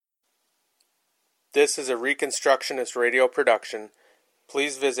This is a Reconstructionist radio production.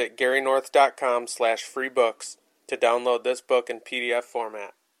 Please visit GaryNorth.com/freebooks to download this book in PDF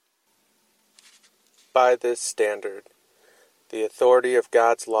format. By This Standard, The Authority of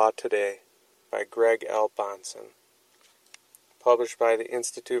God's Law Today, by Greg L. Bahnsen. Published by the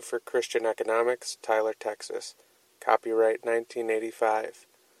Institute for Christian Economics, Tyler, Texas. Copyright 1985.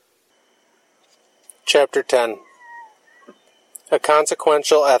 Chapter 10. A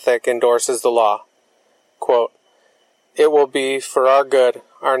consequential ethic endorses the law. Quote, "It will be for our good,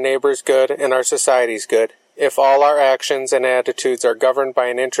 our neighbor's good, and our society's good, if all our actions and attitudes are governed by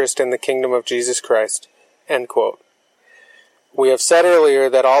an interest in the kingdom of Jesus Christ." End quote. We have said earlier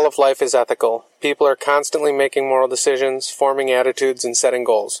that all of life is ethical. People are constantly making moral decisions, forming attitudes, and setting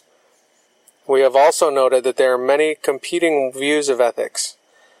goals. We have also noted that there are many competing views of ethics.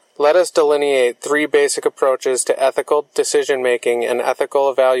 Let us delineate three basic approaches to ethical decision-making and ethical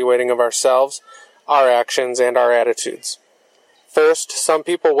evaluating of ourselves, our actions, and our attitudes. First, some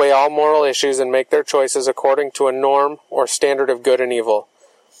people weigh all moral issues and make their choices according to a norm or standard of good and evil.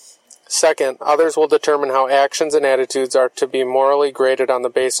 Second, others will determine how actions and attitudes are to be morally graded on the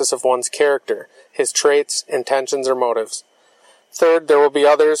basis of one's character, his traits, intentions, or motives. Third, there will be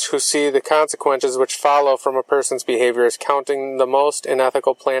others who see the consequences which follow from a person's behavior as counting the most in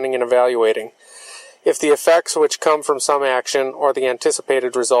ethical planning and evaluating. If the effects which come from some action or the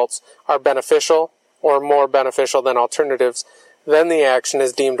anticipated results are beneficial or more beneficial than alternatives, then the action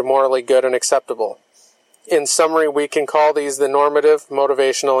is deemed morally good and acceptable. In summary, we can call these the normative,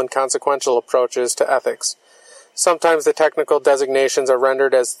 motivational, and consequential approaches to ethics. Sometimes the technical designations are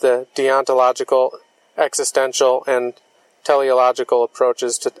rendered as the deontological, existential, and teleological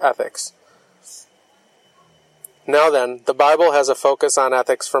approaches to ethics. Now then, the Bible has a focus on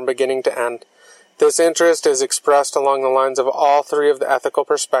ethics from beginning to end. This interest is expressed along the lines of all three of the ethical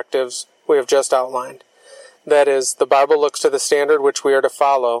perspectives we have just outlined. That is, the Bible looks to the standard which we are to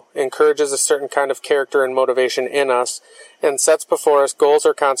follow, encourages a certain kind of character and motivation in us, and sets before us goals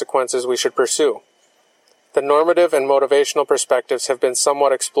or consequences we should pursue. The normative and motivational perspectives have been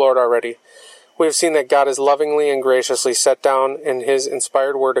somewhat explored already. We have seen that God has lovingly and graciously set down in His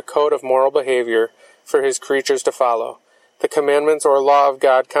inspired word a code of moral behavior for His creatures to follow. The commandments or law of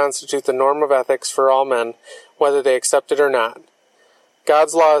God constitute the norm of ethics for all men, whether they accept it or not.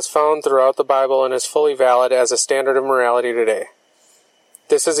 God's law is found throughout the Bible and is fully valid as a standard of morality today.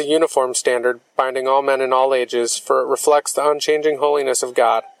 This is a uniform standard, binding all men in all ages, for it reflects the unchanging holiness of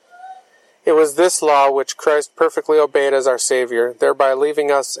God. It was this law which Christ perfectly obeyed as our Savior, thereby leaving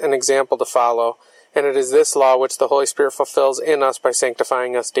us an example to follow, and it is this law which the Holy Spirit fulfills in us by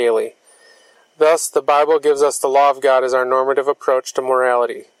sanctifying us daily. Thus, the Bible gives us the law of God as our normative approach to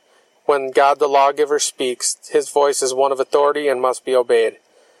morality. When God the lawgiver speaks, His voice is one of authority and must be obeyed.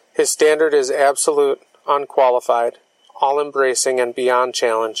 His standard is absolute, unqualified, all-embracing, and beyond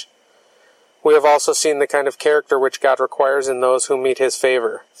challenge. We have also seen the kind of character which God requires in those who meet His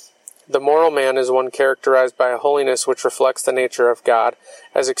favor. The moral man is one characterized by a holiness which reflects the nature of God,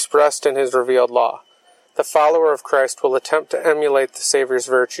 as expressed in His revealed law. The follower of Christ will attempt to emulate the Savior's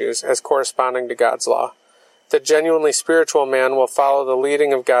virtues as corresponding to God's law. The genuinely spiritual man will follow the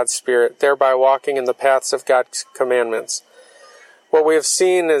leading of God's Spirit, thereby walking in the paths of God's commandments. What we have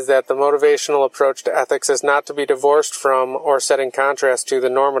seen is that the motivational approach to ethics is not to be divorced from or set in contrast to the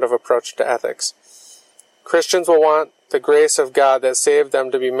normative approach to ethics. Christians will want the grace of God that saved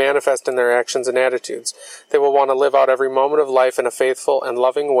them to be manifest in their actions and attitudes. They will want to live out every moment of life in a faithful and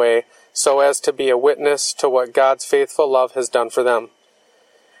loving way, so as to be a witness to what God's faithful love has done for them.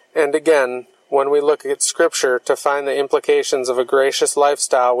 And again, when we look at Scripture to find the implications of a gracious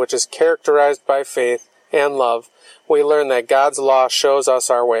lifestyle which is characterized by faith and love, we learn that God's law shows us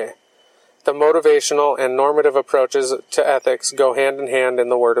our way. The motivational and normative approaches to ethics go hand in hand in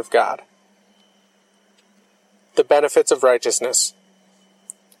the Word of God. The benefits of righteousness.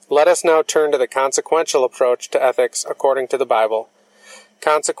 Let us now turn to the consequential approach to ethics according to the Bible.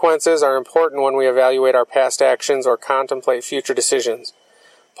 Consequences are important when we evaluate our past actions or contemplate future decisions.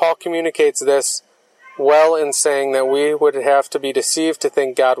 Paul communicates this well in saying that we would have to be deceived to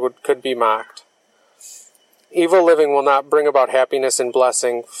think God could be mocked. Evil living will not bring about happiness and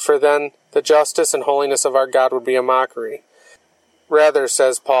blessing, for then the justice and holiness of our God would be a mockery. Rather,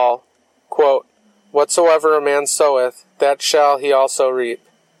 says Paul, quote, "Whatsoever a man soweth, that shall he also reap."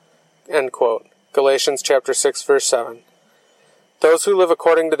 End quote. Galatians chapter 6, verse 7. Those who live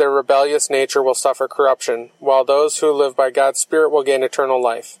according to their rebellious nature will suffer corruption, while those who live by God's Spirit will gain eternal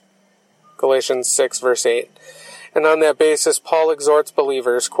life. Galatians 6, verse 8. And on that basis, Paul exhorts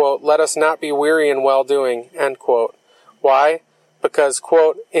believers, quote, "Let us not be weary in well-doing," end quote. Why? because,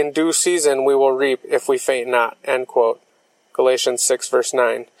 quote, in due season we will reap if we faint not, end quote. Galatians 6, verse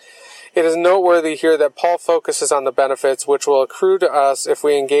 9. It is noteworthy here that Paul focuses on the benefits which will accrue to us if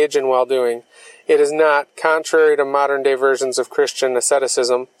we engage in well-doing. It is not, contrary to modern-day versions of Christian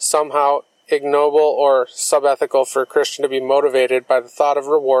asceticism, somehow ignoble or subethical for a Christian to be motivated by the thought of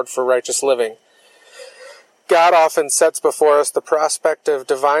reward for righteous living. God often sets before us the prospect of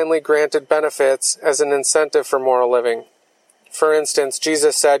divinely granted benefits as an incentive for moral living. For instance,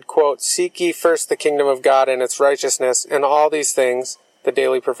 Jesus said, quote, seek ye first the kingdom of God and its righteousness, and all these things, the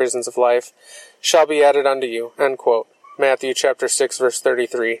daily provisions of life, shall be added unto you, end quote. Matthew chapter 6, verse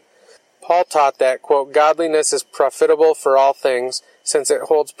 33. Paul taught that, quote, godliness is profitable for all things, since it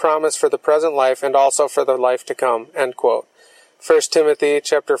holds promise for the present life and also for the life to come, end quote. 1 Timothy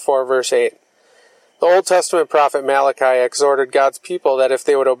chapter 4, verse 8. The Old Testament prophet Malachi exhorted God's people that if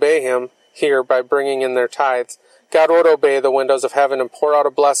they would obey him, here by bringing in their tithes, God would obey the windows of heaven and pour out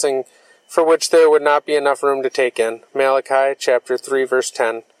a blessing for which there would not be enough room to take in. Malachi chapter 3, verse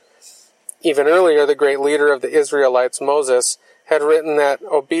 10. Even earlier, the great leader of the Israelites, Moses, had written that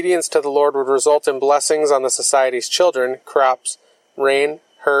obedience to the Lord would result in blessings on the society's children, crops, rain,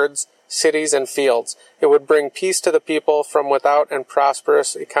 herds, cities, and fields. It would bring peace to the people from without and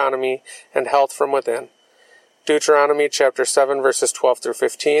prosperous economy and health from within. Deuteronomy chapter 7, verses 12 through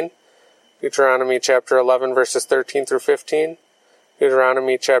 15. Deuteronomy chapter 11, verses 13 through 15.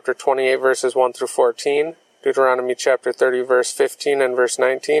 Deuteronomy chapter 28, verses 1 through 14. Deuteronomy chapter 30, verse 15 and verse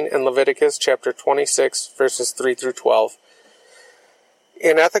 19. And Leviticus chapter 26, verses 3 through 12.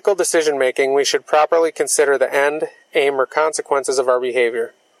 In ethical decision-making, we should properly consider the end, aim, or consequences of our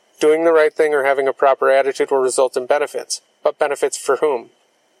behavior. Doing the right thing or having a proper attitude will result in benefits. But benefits for whom?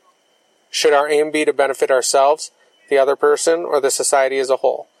 Should our aim be to benefit ourselves, the other person, or the society as a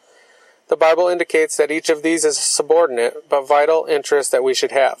whole? The Bible indicates that each of these is a subordinate but vital interest that we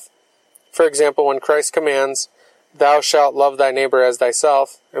should have. For example, when Christ commands, thou shalt love thy neighbor as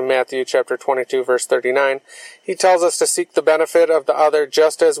thyself, in Matthew chapter 22, verse 39, he tells us to seek the benefit of the other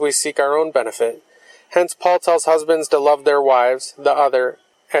just as we seek our own benefit. Hence, Paul tells husbands to love their wives, the other,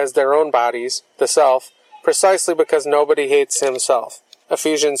 as their own bodies, the self, precisely because nobody hates himself.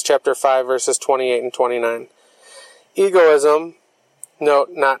 Ephesians chapter 5, verses 28 and 29. Egoism, note,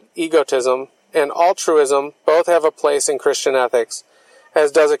 not egotism, and altruism both have a place in Christian ethics,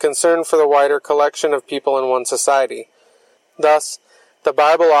 as does a concern for the wider collection of people in one society. Thus, the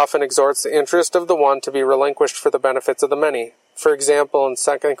Bible often exhorts the interest of the one to be relinquished for the benefits of the many. For example, in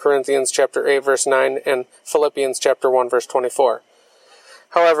 2 Corinthians chapter 8, verse 9, and Philippians chapter 1, verse 24.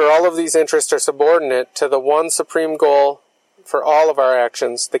 However, all of these interests are subordinate to the one supreme goal for all of our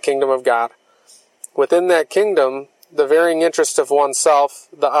actions, the kingdom of God. Within that kingdom, the varying interests of oneself,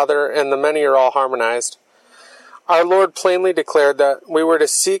 the other, and the many are all harmonized. Our Lord plainly declared that we were to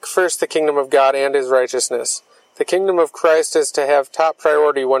seek first the kingdom of God and his righteousness. The kingdom of Christ is to have top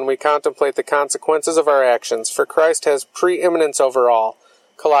priority when we contemplate the consequences of our actions, for Christ has preeminence over all.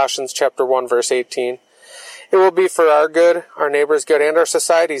 Colossians chapter 1, verse 18. It will be for our good, our neighbor's good, and our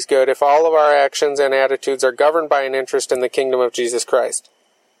society's good if all of our actions and attitudes are governed by an interest in the kingdom of Jesus Christ.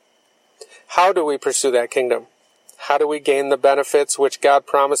 How do we pursue that kingdom? How do we gain the benefits which God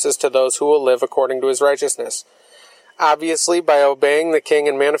promises to those who will live according to his righteousness? Obviously, by obeying the King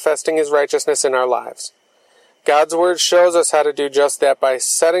and manifesting his righteousness in our lives. God's word shows us how to do just that by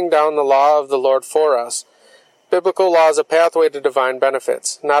setting down the law of the Lord for us. Biblical law is a pathway to divine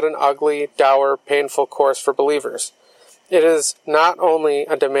benefits, not an ugly, dour, painful course for believers. It is not only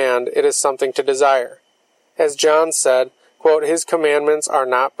a demand, it is something to desire. As John said, quote, his commandments are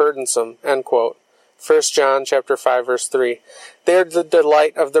not burdensome, end quote. 1 John chapter 5, verse 3. They are the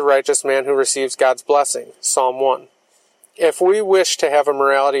delight of the righteous man who receives God's blessing. Psalm 1. If we wish to have a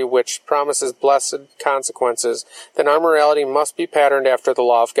morality which promises blessed consequences, then our morality must be patterned after the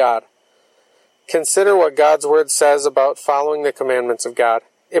law of God. Consider what God's word says about following the commandments of God.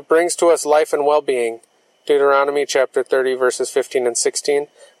 It brings to us life and well-being. Deuteronomy chapter 30, verses 15 and 16.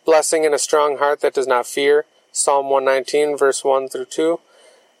 Blessing and a strong heart that does not fear. Psalm 119, verse 1 through 2.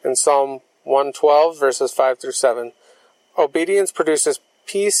 And Psalm 112, verses 5 through 7. Obedience produces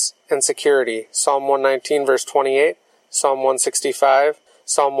peace and security. Psalm 119, verse 28. Psalm 165,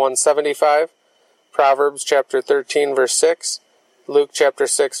 Psalm 175, Proverbs chapter 13, verse 6, Luke chapter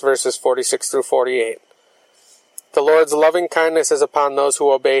 6, verses 46 through 48. The Lord's loving kindness is upon those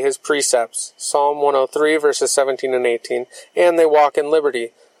who obey his precepts. Psalm 103, verses 17 and 18, and they walk in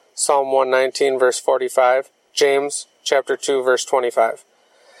liberty. Psalm 119, verse 45, James chapter 2, verse 25.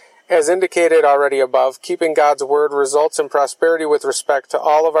 As indicated already above, keeping God's word results in prosperity with respect to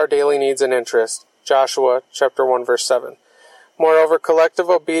all of our daily needs and interests. Joshua chapter 1, verse 7. Moreover, collective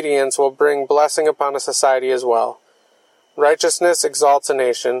obedience will bring blessing upon a society as well. Righteousness exalts a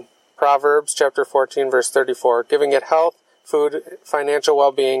nation. Proverbs chapter 14, verse 34, giving it health, food, financial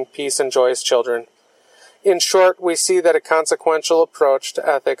well-being, peace, and joyous children. In short, we see that a consequential approach to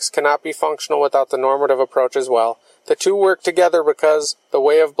ethics cannot be functional without the normative approach as well. The two work together because the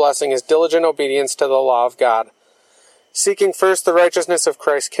way of blessing is diligent obedience to the law of God. Seeking first the righteousness of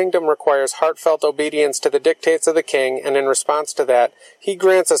Christ's kingdom requires heartfelt obedience to the dictates of the King, and in response to that, he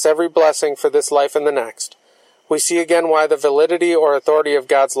grants us every blessing for this life and the next. We see again why the validity or authority of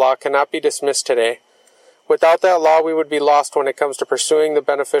God's law cannot be dismissed today. Without that law, we would be lost when it comes to pursuing the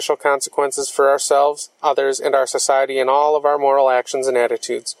beneficial consequences for ourselves, others, and our society in all of our moral actions and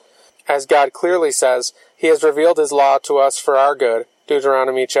attitudes. As God clearly says, he has revealed his law to us for our good,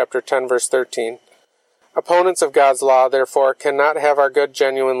 Deuteronomy chapter 10, verse 13. Opponents of God's law, therefore, cannot have our good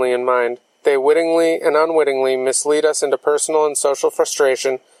genuinely in mind. They wittingly and unwittingly mislead us into personal and social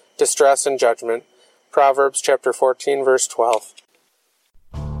frustration, distress, and judgment. Proverbs chapter 14, verse 12.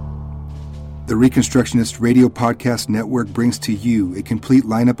 The Reconstructionist Radio Podcast Network brings to you a complete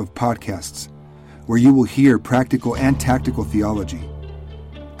lineup of podcasts where you will hear practical and tactical theology.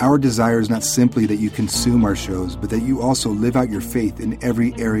 Our desire is not simply that you consume our shows, but that you also live out your faith in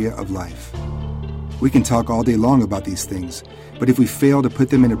every area of life. We can talk all day long about these things, but if we fail to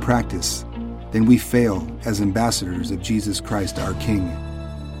put them into practice, then we fail as ambassadors of Jesus Christ, our King.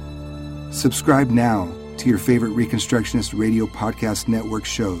 Subscribe now to your favorite Reconstructionist Radio Podcast Network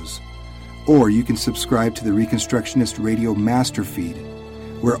shows, or you can subscribe to the Reconstructionist Radio Master Feed,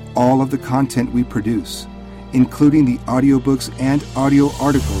 where all of the content we produce, including the audiobooks and audio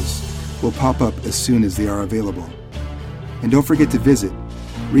articles, will pop up as soon as they are available. And don't forget to visit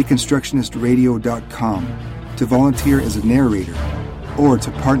ReconstructionistRadio.com to volunteer as a narrator or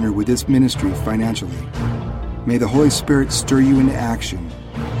to partner with this ministry financially. May the Holy Spirit stir you into action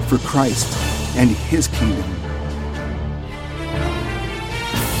for Christ and His kingdom.